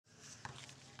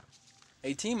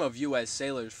A team of U.S.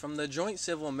 sailors from the Joint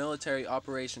Civil Military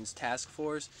Operations Task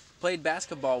Force played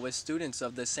basketball with students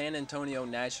of the San Antonio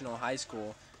National High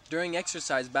School during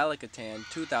Exercise Balikatan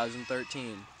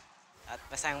 2013. At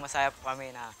masayang-masaya po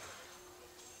kami na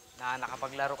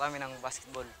nakapaglaro kami ng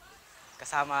basketball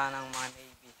kasama ng mga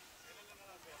Navy.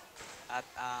 At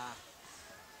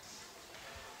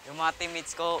yung mga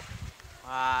teammates ko,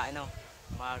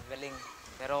 magaling.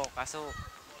 Pero kaso,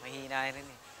 mahina rin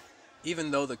eh.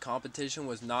 Even though the competition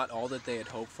was not all that they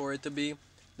had hoped for it to be,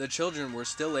 the children were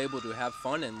still able to have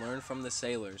fun and learn from the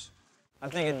sailors. I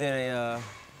think it did a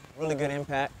really good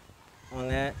impact on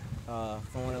that,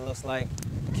 from what it looks like.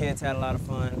 The kids had a lot of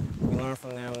fun. We learned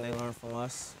from them, and they learned from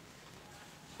us.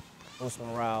 Boost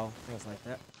morale, things like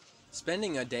that.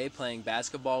 Spending a day playing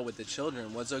basketball with the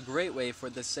children was a great way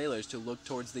for the sailors to look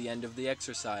towards the end of the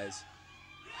exercise.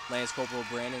 Lance Corporal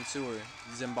Brandon Suhr,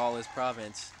 Zambales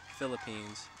Province,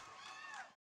 Philippines.